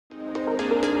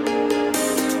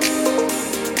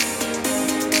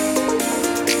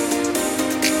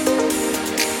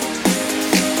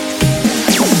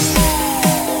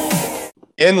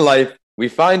In life, we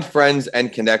find friends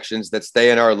and connections that stay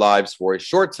in our lives for a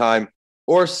short time,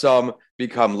 or some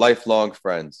become lifelong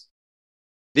friends.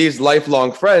 These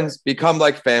lifelong friends become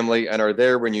like family and are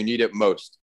there when you need it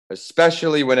most,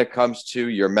 especially when it comes to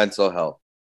your mental health.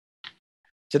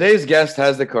 Today's guest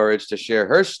has the courage to share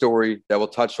her story that will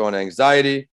touch on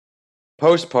anxiety,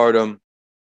 postpartum,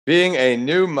 being a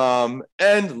new mom,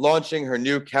 and launching her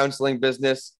new counseling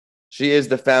business. She is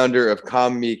the founder of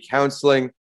Calm Me Counseling.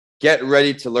 Get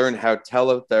ready to learn how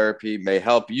teletherapy may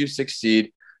help you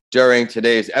succeed during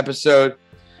today's episode.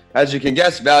 As you can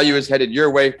guess, value is headed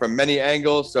your way from many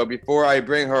angles. So before I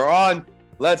bring her on,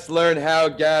 let's learn how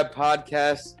Gab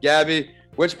podcasts. Gabby,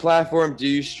 which platform do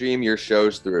you stream your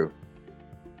shows through?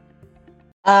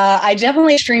 I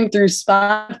definitely stream through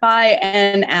Spotify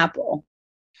and Apple.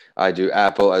 I do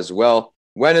Apple as well.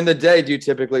 When in the day do you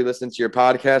typically listen to your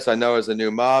podcast? I know as a new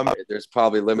mom, there's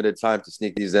probably limited time to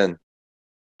sneak these in.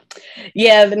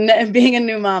 Yeah, being a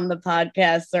new mom, the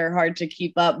podcasts are hard to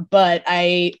keep up. But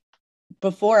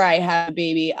before I had a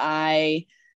baby, I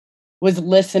was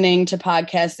listening to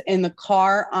podcasts in the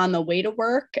car on the way to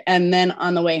work and then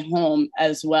on the way home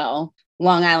as well.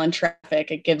 Long Island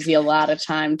traffic, it gives you a lot of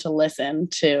time to listen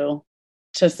to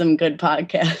some good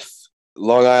podcasts.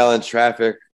 Long Island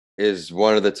traffic is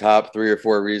one of the top 3 or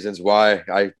 4 reasons why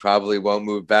I probably won't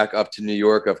move back up to New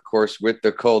York, of course, with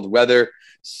the cold weather.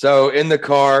 So in the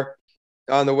car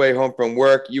on the way home from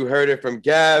work, you heard it from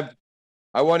Gab.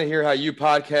 I want to hear how you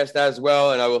podcast as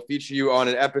well, and I will feature you on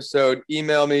an episode.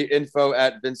 Email me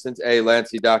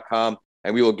info@vincentalancy.com,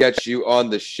 and we will get you on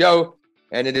the show.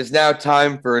 And it is now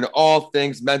time for an all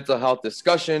things mental health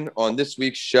discussion on this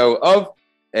week's show of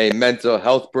A Mental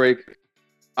Health Break.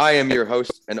 I am your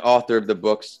host and author of the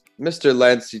books, Mr.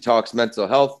 Lancy Talks Mental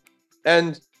Health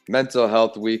and Mental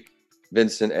Health Week,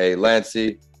 Vincent A.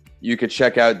 Lancy. You can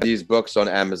check out these books on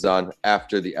Amazon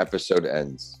after the episode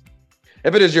ends.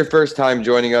 If it is your first time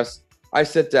joining us, I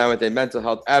sit down with a mental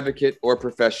health advocate or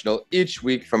professional each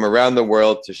week from around the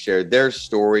world to share their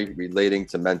story relating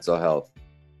to mental health.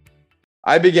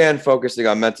 I began focusing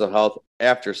on mental health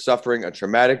after suffering a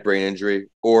traumatic brain injury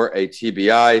or a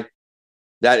TBI.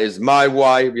 That is my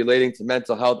why relating to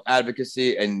mental health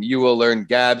advocacy, and you will learn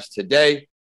Gabs today.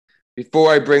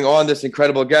 Before I bring on this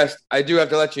incredible guest, I do have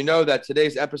to let you know that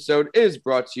today's episode is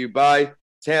brought to you by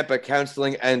Tampa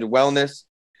Counseling and Wellness,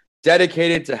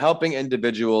 dedicated to helping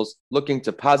individuals looking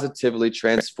to positively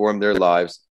transform their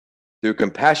lives through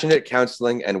compassionate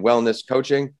counseling and wellness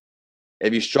coaching.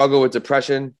 If you struggle with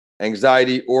depression,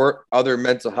 anxiety, or other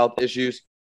mental health issues,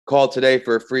 call today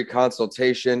for a free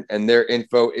consultation, and their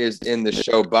info is in the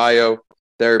show bio.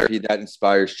 Therapy that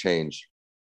inspires change.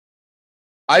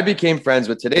 I became friends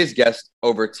with today's guest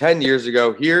over 10 years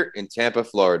ago here in Tampa,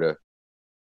 Florida.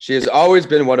 She has always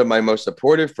been one of my most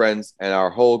supportive friends, and our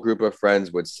whole group of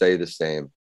friends would say the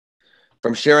same.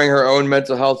 From sharing her own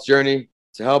mental health journey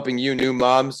to helping you new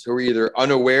moms who are either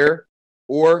unaware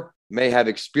or may have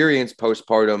experienced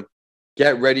postpartum,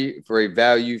 get ready for a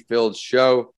value-filled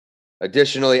show.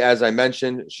 Additionally, as I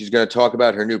mentioned, she's going to talk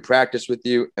about her new practice with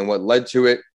you and what led to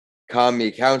it. Calm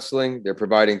Me Counseling. They're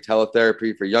providing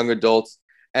teletherapy for young adults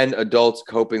and adults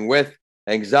coping with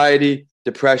anxiety,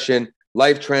 depression,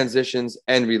 life transitions,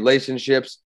 and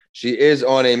relationships. She is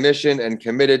on a mission and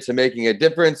committed to making a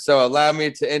difference. So allow me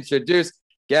to introduce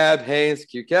Gab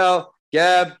Haynes-Kukel.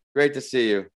 Gab, great to see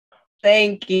you.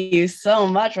 Thank you so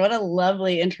much. What a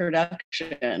lovely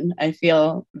introduction. I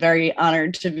feel very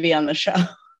honored to be on the show.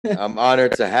 I'm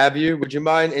honored to have you. Would you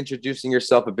mind introducing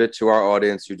yourself a bit to our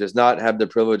audience who does not have the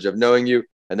privilege of knowing you?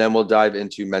 And then we'll dive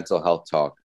into mental health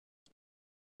talk.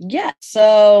 Yeah,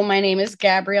 so my name is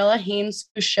Gabriella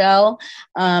Haynes-Kukel.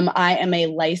 I am a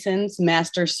licensed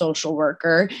master social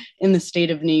worker in the state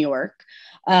of New York.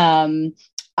 I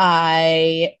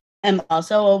am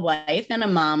also a wife and a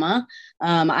mama.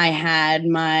 I had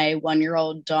my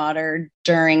 1-year-old daughter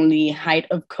during the height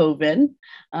of COVID.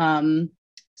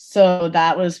 So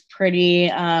that was pretty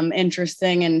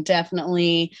interesting and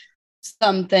definitely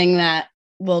something that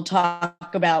we'll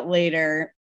talk about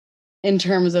later in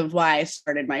terms of why I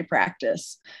started my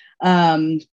practice.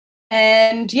 And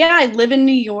yeah, I live in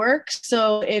New York.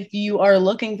 So if you are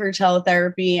looking for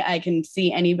teletherapy, I can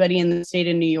see anybody in the state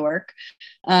of New York.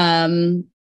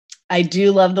 I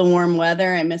do love the warm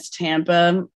weather. I miss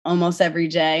Tampa almost every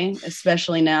day,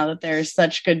 especially now that there's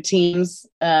such good teams.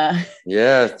 Such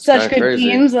good crazy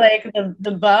teams like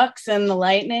the Bucks and the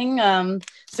Lightning.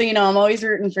 So, I'm always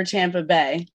rooting for Tampa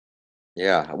Bay.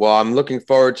 Yeah, well, I'm looking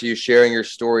forward to you sharing your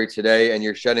story today, and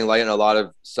you're shedding light on a lot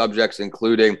of subjects,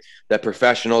 including that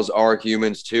professionals are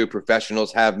humans too.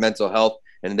 Professionals have mental health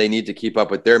and they need to keep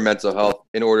up with their mental health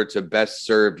in order to best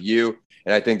serve you.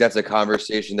 And I think that's a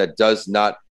conversation that does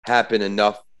not happen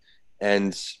enough.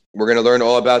 And we're going to learn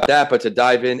all about that. But to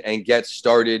dive in and get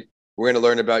started, we're going to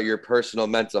learn about your personal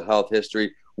mental health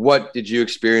history. What did you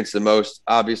experience the most?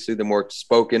 Obviously, the more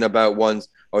spoken about ones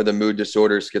are the mood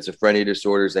disorders, schizophrenia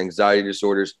disorders, anxiety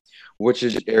disorders. Which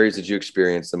areas did you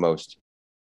experience the most?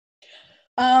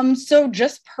 So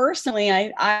just personally,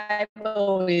 I've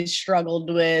always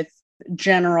struggled with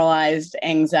generalized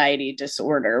anxiety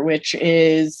disorder, which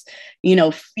is,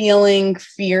 feeling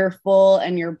fearful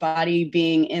and your body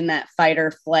being in that fight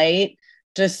or flight,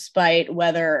 despite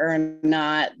whether or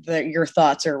not your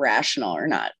thoughts are rational or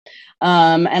not.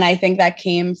 And I think that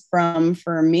came from,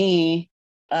 for me,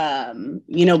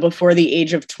 before the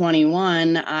age of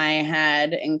 21, I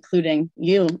had, including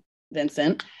you,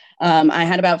 Vincent, I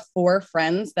had about 4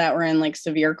 friends that were in like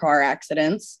severe car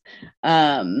accidents.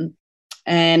 And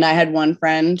I had one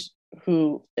friend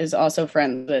who is also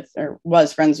friends with, or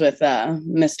was friends with,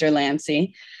 Mr.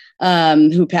 Lancy,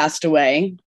 who passed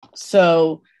away.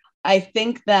 So I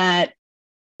think that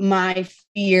my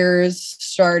fears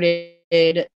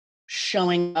started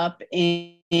showing up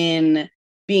in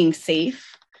being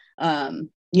safe. And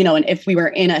if we were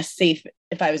in a safe,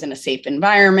 if I was in a safe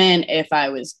environment, if I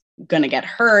was going to get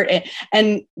hurt,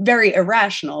 and very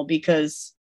irrational,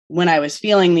 because when I was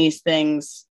feeling these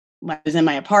things, when I was in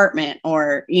my apartment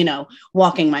or,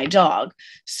 walking my dog.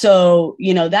 So,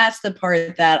 that's the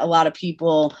part that a lot of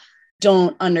people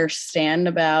don't understand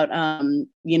about,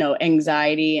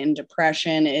 anxiety and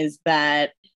depression, is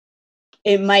that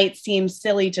it might seem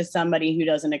silly to somebody who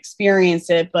doesn't experience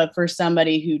it, but for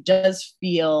somebody who does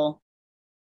feel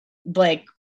like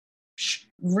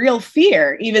real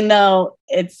fear, even though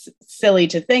it's silly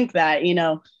to think that,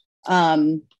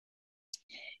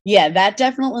 that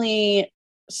definitely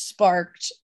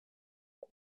sparked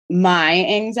my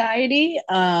anxiety.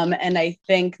 And I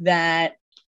think that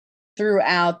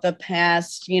throughout the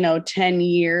past, 10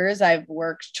 years, I've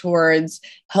worked towards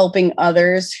helping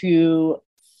others who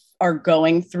are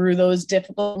going through those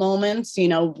difficult moments.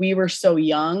 We were so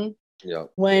young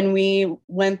when we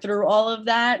went through all of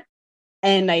that.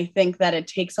 And I think that it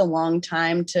takes a long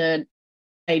time to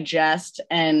digest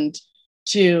and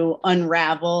to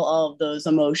unravel all of those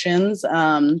emotions.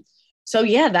 So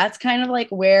that's kind of like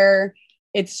where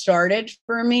it started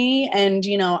for me. And,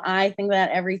 I think that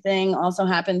everything also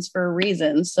happens for a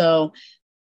reason. So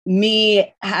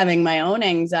me having my own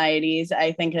anxieties,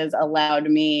 I think, has allowed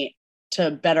me to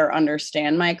better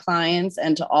understand my clients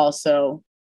and to also,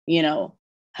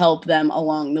 help them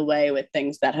along the way with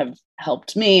things that have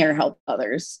helped me or helped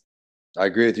others. I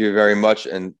agree with you very much.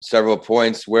 And several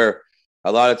points where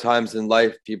a lot of times in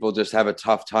life, people just have a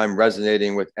tough time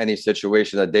resonating with any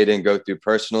situation that they didn't go through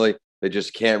personally. They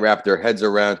just can't wrap their heads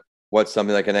around what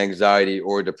something like an anxiety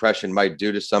or depression might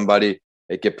do to somebody.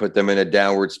 It could put them in a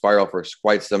downward spiral for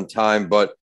quite some time.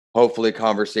 But hopefully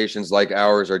conversations like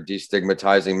ours are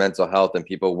destigmatizing mental health, and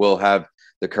people will have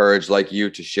the courage like you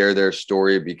to share their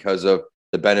story because of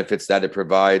the benefits that it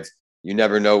provides. You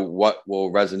never know what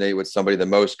will resonate with somebody the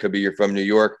most. Could be you're from New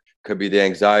York, could be the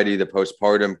anxiety, the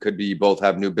postpartum, could be you both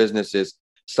have new businesses.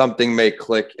 Something may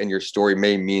click and your story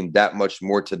may mean that much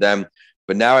more to them.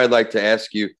 But now I'd like to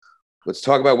ask you, let's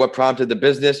talk about what prompted the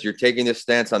business. You're taking this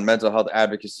stance on mental health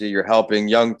advocacy. You're helping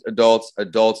young adults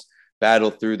battle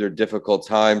through their difficult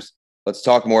times. Let's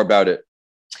talk more about it.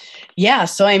 Yeah.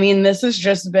 So, I mean, this has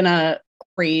just been a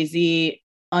crazy,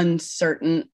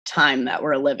 uncertain time that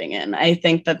we're living in. I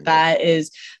think that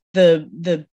is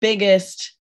the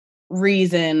biggest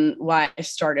reason why I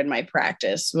started my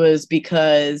practice, was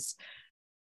because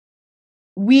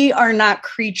we are not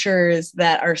creatures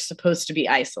that are supposed to be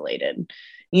isolated.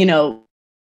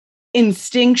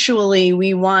 Instinctually,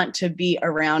 we want to be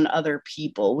around other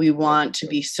people. We want to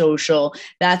be social.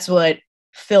 That's what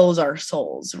fills our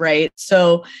souls, right?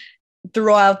 So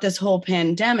throughout this whole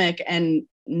pandemic and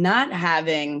not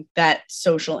having that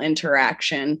social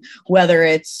interaction, whether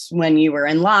it's when you were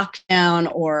in lockdown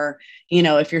or,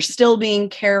 if you're still being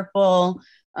careful,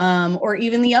 or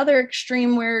even the other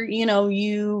extreme where,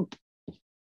 you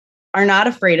are not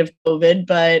afraid of COVID,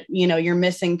 but, you're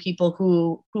missing people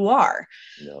who are.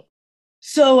 Yep.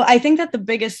 So I think that the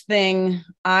biggest thing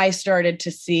I started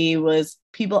to see was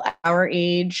people our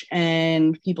age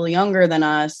and people younger than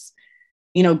us,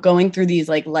 going through these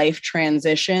like life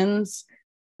transitions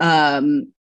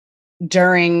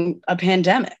during a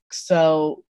pandemic.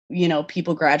 So,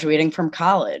 people graduating from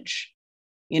college,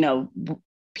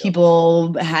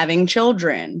 people having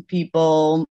children,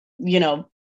 people,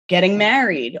 getting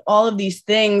married, all of these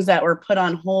things that were put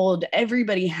on hold.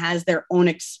 Everybody has their own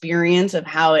experience of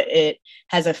how it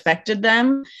has affected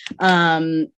them.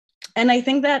 And I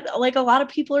think that like a lot of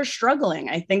people are struggling.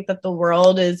 I think that the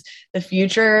world is the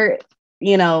future,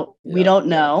 we don't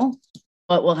know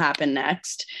what will happen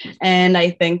next. And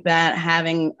I think that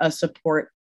having a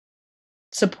support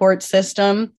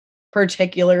system,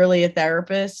 particularly a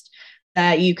therapist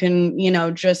that you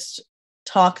can, just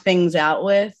talk things out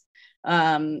with,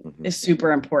 is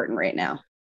super important right now.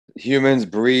 Humans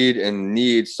breed and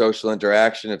need social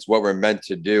interaction. It's what we're meant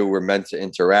to do. We're meant to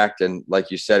interact. And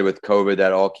like you said, with COVID,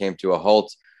 that all came to a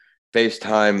halt.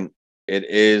 FaceTime, it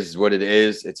is what it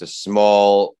is. It's a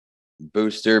small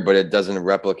booster, but it doesn't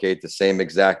replicate the same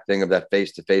exact thing of that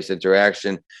face-to-face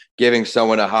interaction. Giving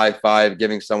someone a high five,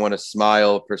 giving someone a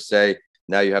smile per se.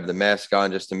 Now you have the mask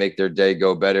on just to make their day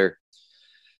go better.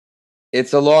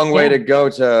 It's a long way to go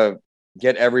to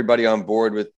get everybody on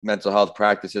board with mental health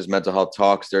practices, mental health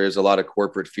talks. There is a lot of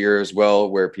corporate fear as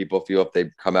well, where people feel if they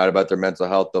come out about their mental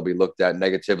health, they'll be looked at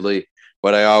negatively.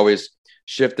 But I always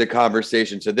shift the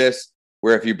conversation to this,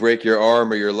 where if you break your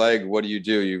arm or your leg, what do?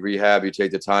 You rehab, you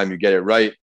take the time, you get it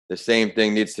right. The same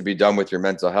thing needs to be done with your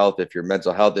mental health. If your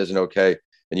mental health isn't okay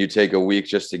and you take a week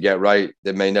just to get right,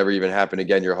 that may never even happen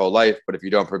again your whole life. But if you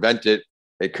don't prevent it,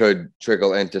 it could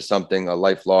trickle into something, a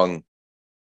lifelong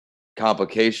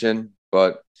complication.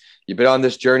 But you've been on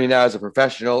this journey now as a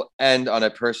professional and on a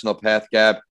personal path,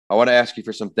 Gab. I want to ask you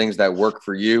for some things that work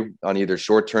for you on either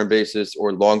short-term basis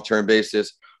or long-term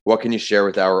basis. What can you share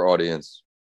with our audience?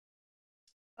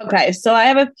 Okay, so I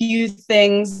have a few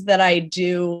things that I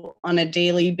do on a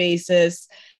daily basis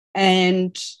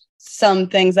and some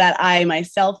things that I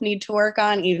myself need to work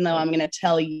on, even though I'm going to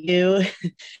tell you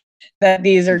that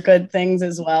these are good things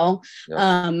as well.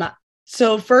 Yep.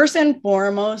 So first and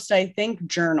foremost, I think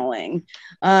journaling,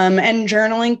 and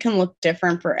journaling can look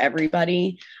different for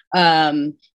everybody.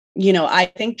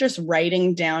 I think just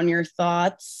writing down your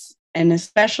thoughts, and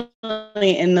especially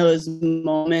in those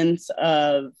moments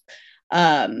of,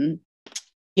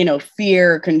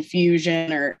 fear,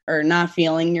 confusion, or not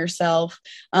feeling yourself,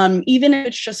 even if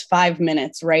it's just 5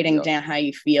 minutes, writing down how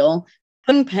you feel,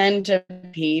 putting pen to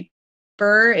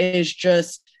paper is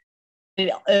just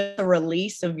a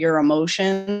release of your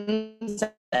emotions.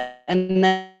 And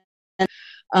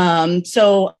then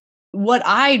so what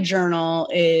I journal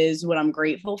is what I'm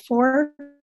grateful for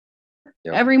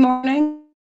every morning.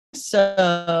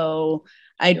 So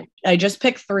I just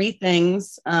pick 3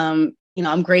 things. I'm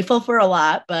grateful for a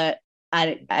lot, but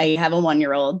I have a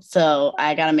 1-year-old, so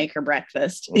I got to make her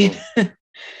breakfast. Mm-hmm.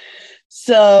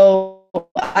 So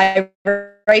I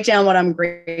write down what I'm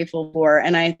grateful for,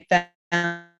 and I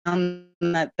found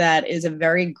that is a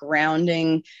very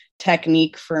grounding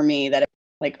technique for me. That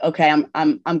like, okay,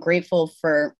 I'm grateful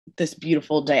for this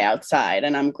beautiful day outside,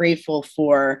 and I'm grateful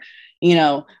for,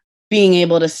 being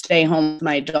able to stay home with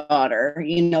my daughter.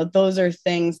 Those are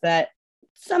things that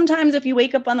sometimes if you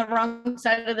wake up on the wrong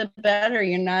side of the bed or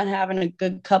you're not having a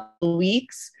good couple of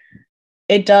weeks,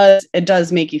 it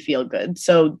does make you feel good.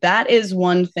 So that is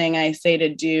one thing I say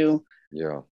to do.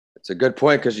 Yeah. It's a good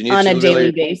point, because you need on to a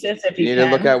daily basis. If you need to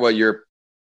look at what you're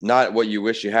not, what you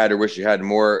wish you had or wish you had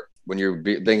more. When you're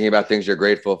thinking about things you're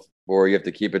grateful for, you have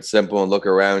to keep it simple and look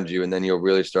around you, and then you'll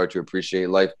really start to appreciate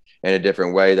life in a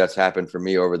different way. That's happened for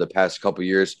me over the past couple of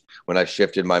years when I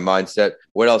shifted my mindset.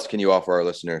 What else can you offer our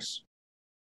listeners?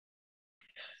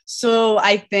 So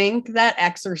I think that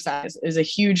exercise is a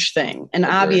huge thing. And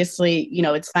obviously,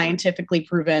 it's scientifically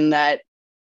proven that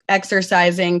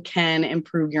exercising can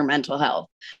improve your mental health.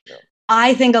 Yeah.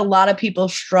 I think a lot of people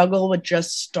struggle with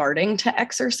just starting to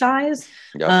exercise,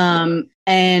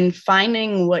 and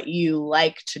finding what you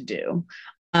like to do.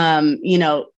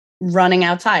 Running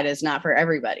outside is not for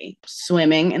everybody.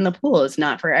 Swimming in the pool is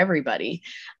not for everybody.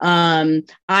 I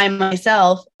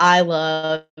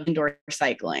love indoor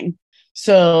cycling.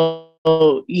 So,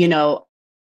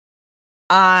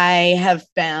 I have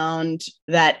found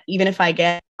that even if I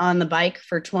get on the bike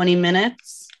for 20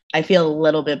 minutes, I feel a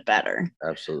little bit better.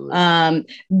 Absolutely.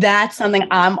 That's something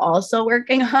I'm also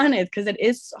working on, is because it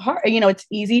is hard. It's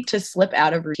easy to slip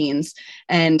out of routines.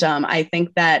 And I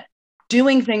think that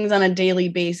doing things on a daily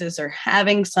basis or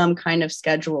having some kind of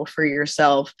schedule for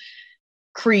yourself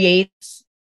creates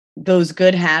those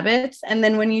good habits. And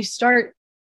then when you start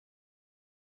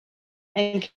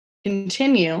and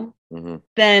continue,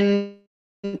 then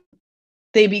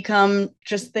they become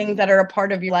just things that are a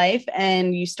part of your life,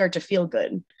 and you start to feel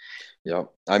good. Yeah.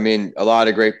 I mean, a lot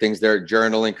of great things there.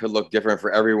 Journaling could look different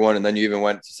for everyone. And then you even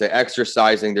went to say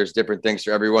exercising. There's different things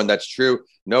for everyone. That's true.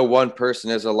 No one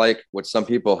person is alike. What some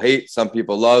people hate, some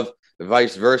people love.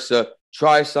 vice versa.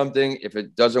 Try something. If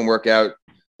it doesn't work out,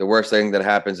 the worst thing that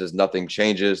happens is nothing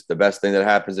changes. The best thing that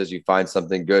happens is you find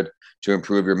something good to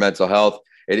improve your mental health.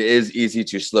 It is easy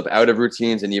to slip out of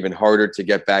routines and even harder to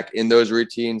get back in those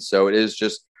routines. So it is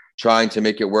just trying to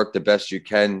make it work the best you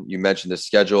can. You mentioned the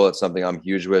schedule. It's something I'm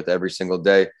huge with every single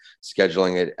day,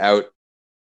 scheduling it out.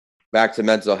 Back to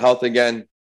mental health again.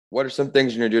 What are some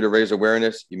things you're going to do to raise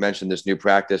awareness? You mentioned this new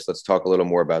practice. Let's talk a little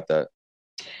more about that.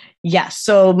 Yes.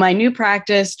 So my new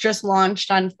practice just launched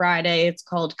on Friday. It's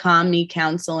called Calm Knee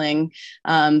Counseling.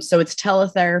 So it's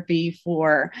teletherapy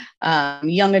for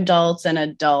young adults and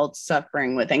adults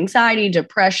suffering with anxiety,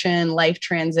 depression, life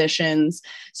transitions.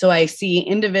 So I see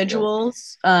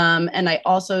individuals and I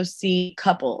also see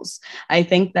couples. I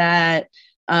think that,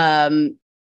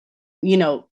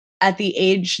 at the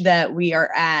age that we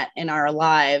are at in our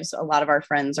lives, a lot of our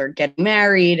friends are getting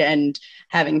married and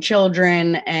having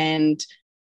children, and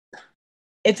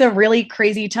it's a really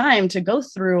crazy time to go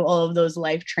through all of those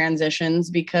life transitions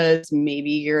because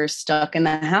maybe you're stuck in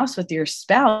the house with your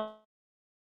spouse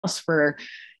for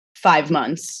 5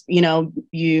 months.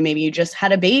 You just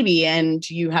had a baby and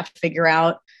you have to figure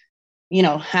out,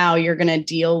 how you're going to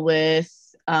deal with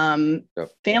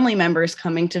family members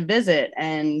coming to visit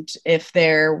and if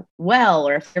they're well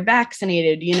or if they're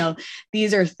vaccinated.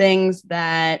 These are things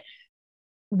that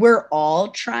we're all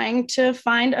trying to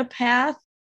find a path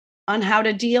on how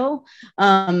to deal.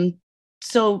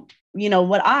 So,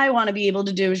 what I want to be able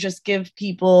to do is just give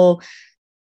people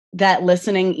that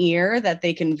listening ear that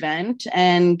they can vent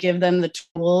and give them the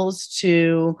tools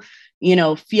to,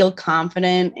 feel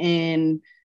confident in,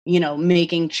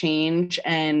 making change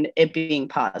and it being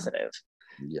positive.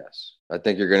 Yes. I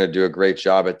think you're going to do a great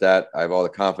job at that. I have all the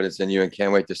confidence in you and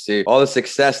can't wait to see all the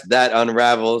success that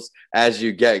unravels as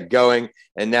you get going.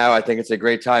 And now I think it's a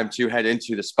great time to head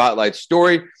into the spotlight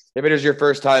story. If it is your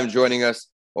first time joining us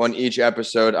on each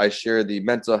episode, I share the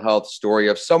mental health story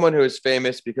of someone who is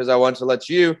famous because I want to let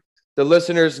you, the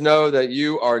listeners, know that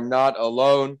you are not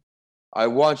alone. I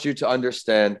want you to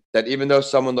understand that even though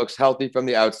someone looks healthy from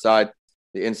the outside,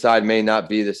 the inside may not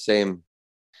be the same.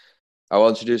 I will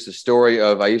introduce the story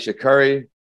of Ayesha Curry,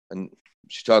 and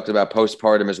she talked about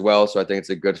postpartum as well, so I think it's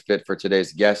a good fit for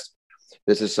today's guest.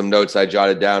 This is some notes I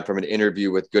jotted down from an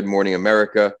interview with Good Morning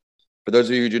America. For those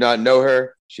of you who do not know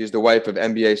her, she is the wife of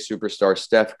NBA superstar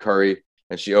Steph Curry,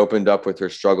 and she opened up with her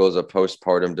struggles of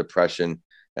postpartum depression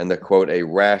and the, quote, a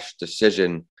rash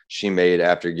decision she made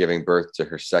after giving birth to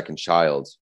her second child.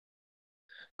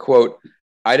 Quote,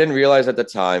 I didn't realize at the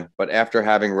time, but after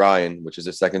having Ryan, which is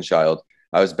a second child,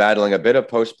 I was battling a bit of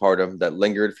postpartum that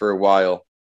lingered for a while.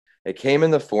 It came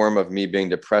in the form of me being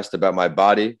depressed about my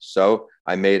body, so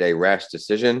I made a rash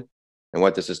decision. And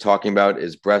what this is talking about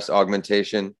is breast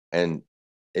augmentation, and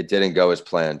it didn't go as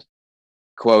planned.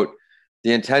 Quote,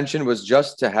 the intention was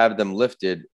just to have them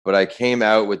lifted, but I came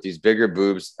out with these bigger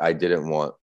boobs I didn't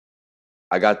want.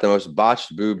 I got the most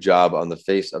botched boob job on the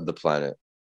face of the planet.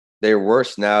 They're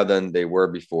worse now than they were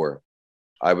before.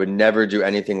 I would never do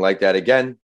anything like that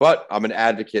again, but I'm an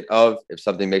advocate of if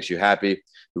something makes you happy,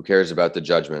 who cares about the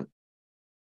judgment?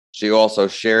 She also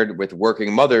shared with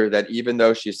Working Mother that even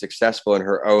though she's successful in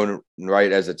her own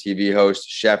right as a TV host,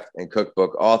 chef, and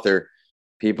cookbook author,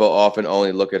 people often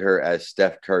only look at her as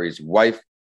Steph Curry's wife.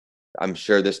 I'm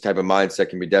sure this type of mindset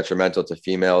can be detrimental to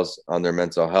females on their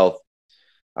mental health.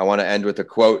 I want to end with a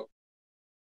quote.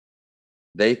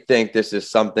 They think this is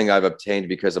something I've obtained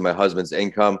because of my husband's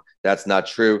income. That's not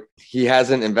true. He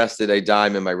hasn't invested a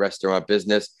dime in my restaurant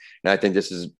business. And I think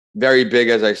this is very big,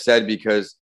 as I said,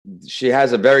 because she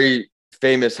has a very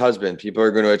famous husband. People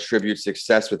are going to attribute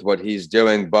success with what he's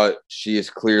doing, but she is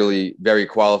clearly very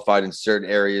qualified in certain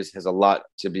areas, has a lot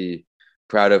to be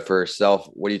proud of for herself.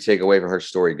 What do you take away from her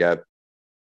story, Gab?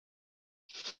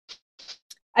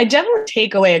 I definitely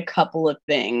take away a couple of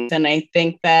things. And I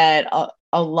think that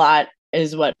a lot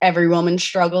is what every woman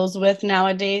struggles with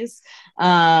nowadays.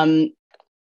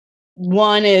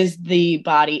 One is the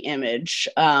body image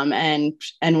and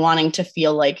wanting to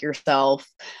feel like yourself.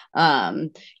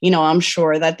 I'm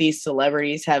sure that these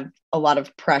celebrities have a lot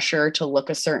of pressure to look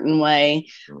a certain way.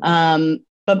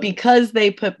 But because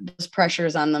they put those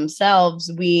pressures on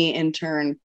themselves, we in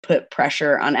turn put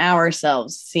pressure on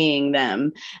ourselves, seeing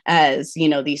them as,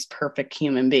 these perfect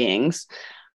human beings.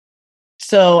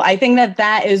 So I think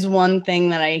that is one thing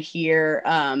that I hear.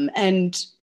 And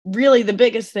really the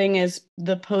biggest thing is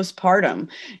the postpartum.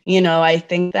 I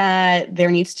think that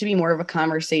there needs to be more of a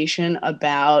conversation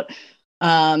about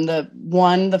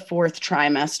the fourth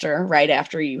trimester, right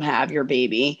after you have your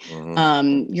baby.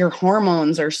 Your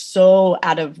hormones are so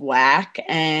out of whack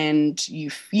and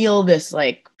you feel this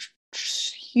like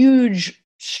huge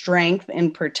strength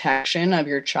and protection of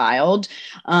your child.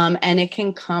 And it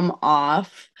can come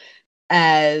off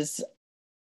as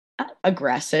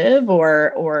aggressive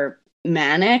or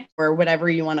manic or whatever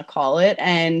you want to call it.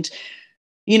 And,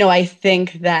 I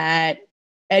think that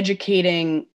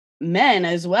educating men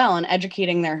as well and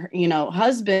educating their,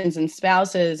 husbands and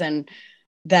spouses, and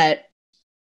that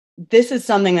this is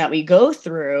something that we go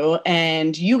through,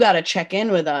 and you got to check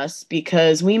in with us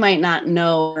because we might not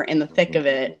know we're in the thick of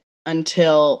it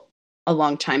until a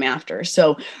long time after.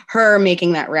 So her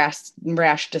making that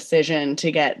rash decision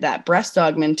to get that breast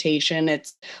augmentation,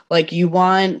 it's like you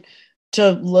want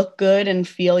to look good and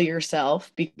feel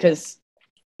yourself because,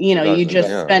 you just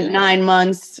spent 9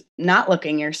 months not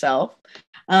looking yourself.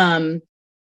 And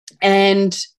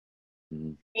that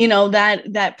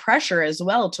pressure as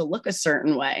well to look a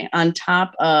certain way on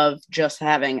top of just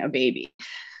having a baby.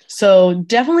 So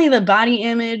definitely the body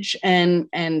image and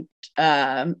the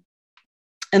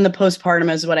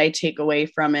postpartum is what I take away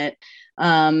from it.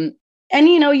 And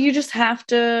you just have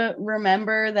to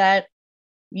remember that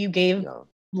you gave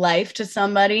life to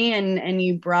somebody and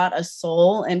you brought a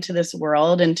soul into this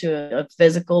world, into a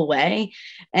physical way,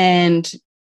 and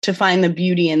to find the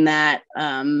beauty in that,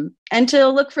 and to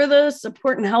look for the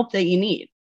support and help that you need.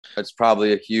 It's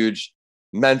probably a huge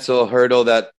mental hurdle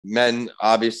that men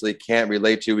obviously can't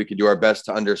relate to. We could do our best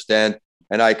to understand.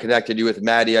 And I connected you with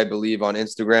Maddie, I believe, on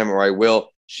Instagram, or I will.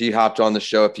 She hopped on the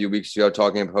show a few weeks ago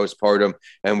talking postpartum,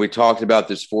 and we talked about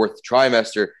this fourth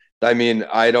trimester. I mean,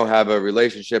 I don't have a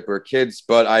relationship or kids,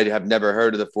 but I have never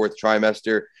heard of the fourth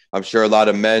trimester. I'm sure a lot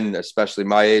of men, especially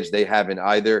my age, they haven't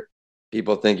either.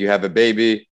 People think you have a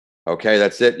baby. Okay,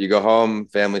 that's it. You go home,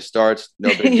 family starts, no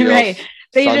big deal. Right.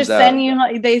 They just send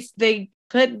you, they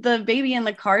put the baby in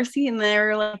the car seat and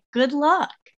they're like, good luck.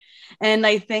 And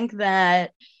I think that,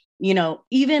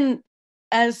 even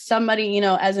as somebody,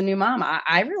 as a new mom,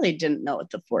 I really didn't know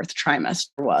what the fourth trimester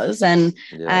was. And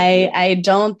I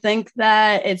don't think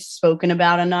that it's spoken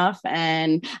about enough.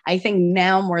 And I think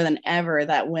now more than ever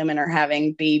that women are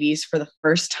having babies for the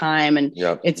first time. And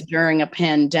it's during a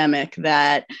pandemic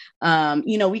that,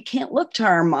 we can't look to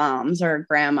our moms or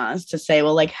grandmas to say,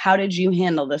 well, like, how did you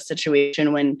handle this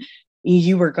situation when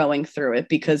you were going through it?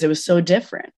 Because it was so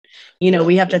different.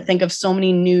 We have to think of so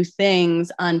many new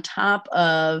things on top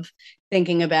of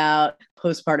thinking about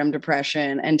postpartum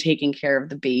depression and taking care of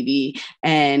the baby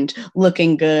and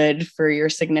looking good for your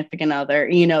significant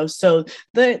other, so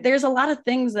there's a lot of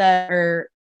things that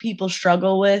people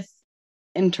struggle with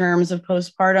in terms of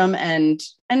postpartum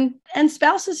and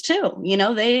spouses too.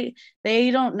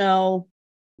 They don't know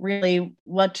really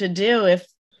what to do if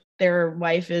their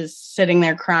wife is sitting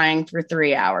there crying for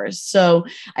 3 hours. So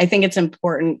I think it's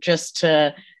important just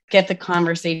to get the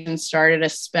conversation started,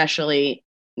 especially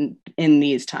in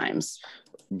these times.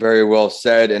 Very well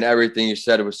said. And everything you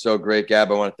said, it was so great,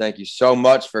 Gab. I want to thank you so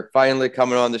much for finally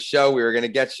coming on the show. We were going to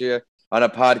get you on a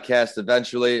podcast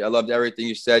eventually. I loved everything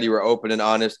you said. You were open and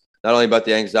honest, not only about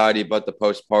the anxiety, but the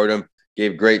postpartum.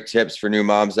 Gave great tips for new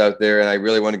moms out there. And I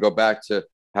really want to go back to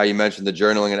how you mentioned the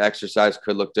journaling and exercise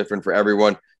could look different for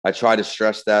everyone. I try to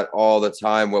stress that all the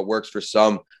time. What works for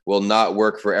some will not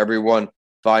work for everyone.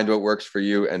 Find what works for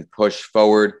you and push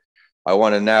forward. I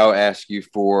want to now ask you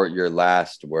for your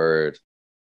last word.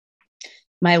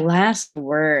 My last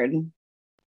word.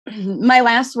 My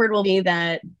last word will be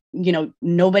that,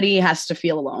 nobody has to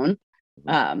feel alone.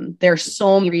 There's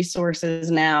so many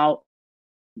resources now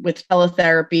with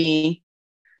teletherapy.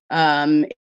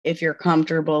 If you're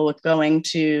comfortable with going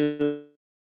to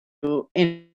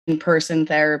in-person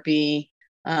therapy,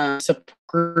 support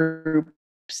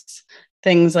groups,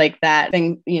 things like that,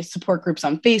 support groups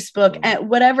on Facebook, and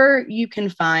whatever you can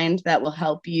find that will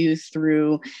help you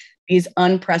through these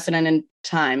unprecedented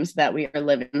times that we are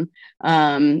living.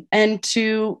 And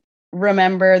to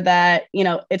remember that,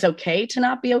 it's okay to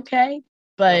not be okay,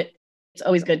 but it's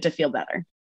always good to feel better.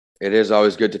 It is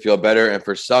always good to feel better. And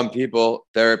for some people,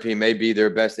 therapy may be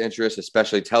their best interest,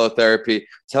 especially teletherapy.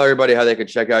 Tell everybody how they can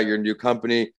check out your new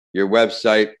company, your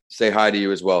website. Say hi to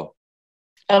you as well.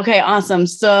 Okay, awesome.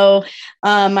 So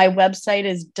my website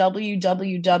is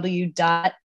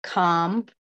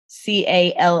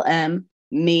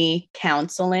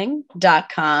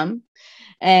www.calmmecounseling.com.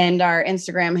 And our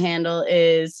Instagram handle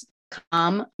is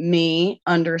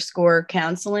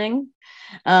calmme_counseling.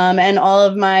 And all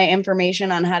of my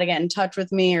information on how to get in touch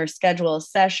with me or schedule a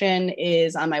session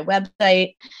is on my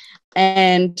website.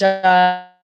 And,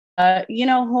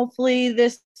 hopefully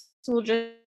this will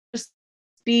just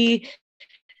be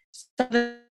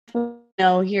something,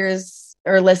 hears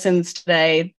or listens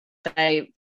today that I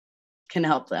can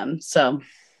help them. So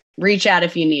reach out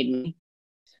if you need me.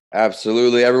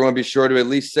 Absolutely. Everyone be sure to at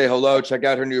least say hello. Check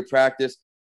out her new practice.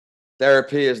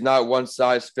 Therapy is not one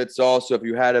size fits all. So if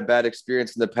you had a bad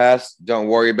experience in the past, don't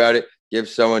worry about it. Give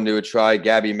someone new a try.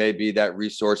 Gabby may be that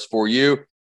resource for you.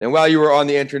 And while you were on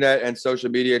the internet and social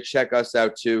media, check us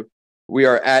out too. We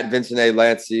are at Vincent A.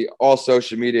 Lancy, all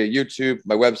social media, YouTube.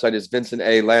 My website is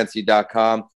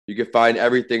vincentalancy.com. You can find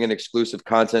everything and exclusive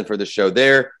content for the show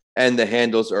there. And the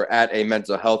handles are at A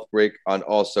Mental Health Break on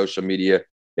all social media,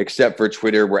 except for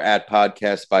Twitter. We're at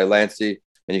Podcast by Lancy.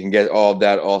 And you can get all of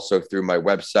that also through my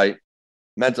website.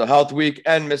 Mental Health Week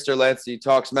and Mr. Lancy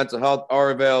Talks Mental Health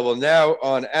are available now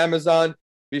on Amazon.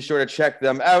 Be sure to check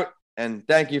them out. And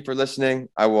thank you for listening.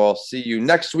 I will see you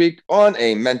next week on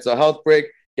A Mental Health Break.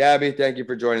 Gabby, thank you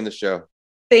for joining the show.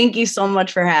 Thank you so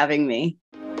much for having me.